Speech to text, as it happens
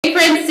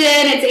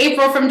Princeton, it's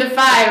April from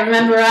Defy.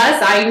 Remember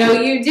us? I know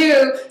you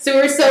do. So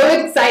we're so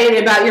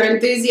excited about your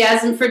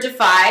enthusiasm for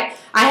Defy.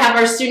 I have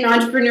our student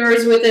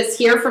entrepreneurs with us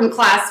here from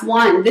Class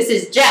 1. This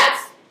is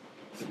Jeff.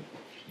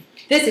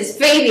 This is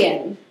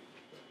Fabian.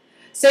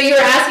 So you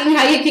were asking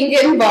how you can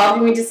get involved,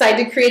 and we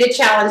decided to create a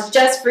challenge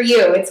just for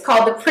you. It's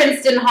called the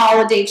Princeton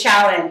Holiday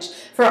Challenge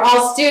for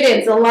all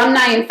students,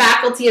 alumni, and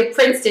faculty of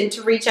Princeton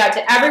to reach out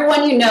to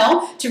everyone you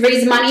know to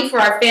raise money for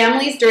our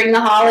families during the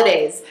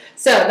holidays.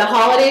 So the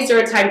holidays are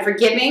a time for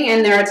giving,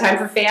 and they're a time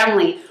for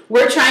family.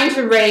 We're trying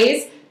to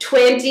raise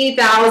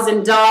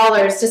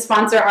 $20,000 to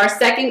sponsor our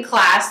second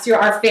class through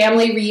our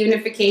family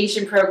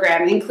reunification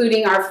program,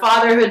 including our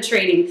fatherhood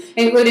training,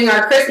 including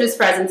our Christmas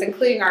presents,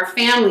 including our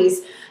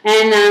families.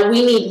 And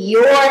we need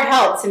your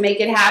help to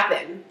make it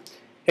happen.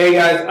 Hey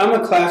guys, I'm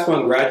a Class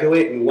 1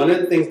 graduate, and one of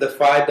the things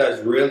Defy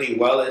does really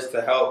well is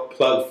to help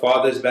plug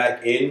fathers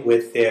back in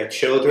with their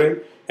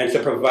children and to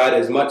provide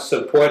as much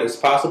support as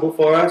possible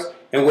for us.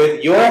 And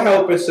with your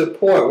help and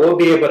support, we'll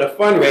be able to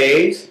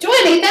fundraise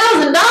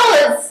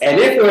 $20,000! And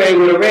if we're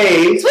able to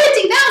raise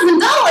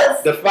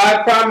 $20,000!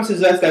 Defy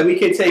promises us that we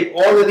can take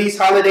all of these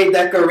holiday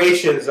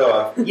decorations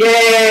off.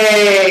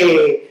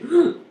 Yay!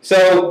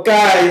 So,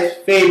 guys,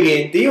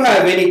 Fabian, do you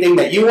have anything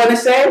that you want to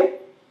say?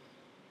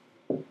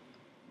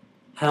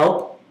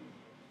 Help?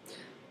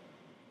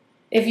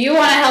 If you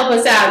want to help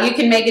us out, you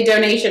can make a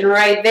donation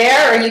right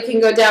there, or you can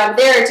go down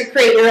there to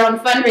create your own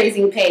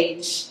fundraising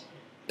page.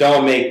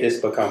 Don't make this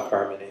become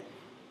permanent.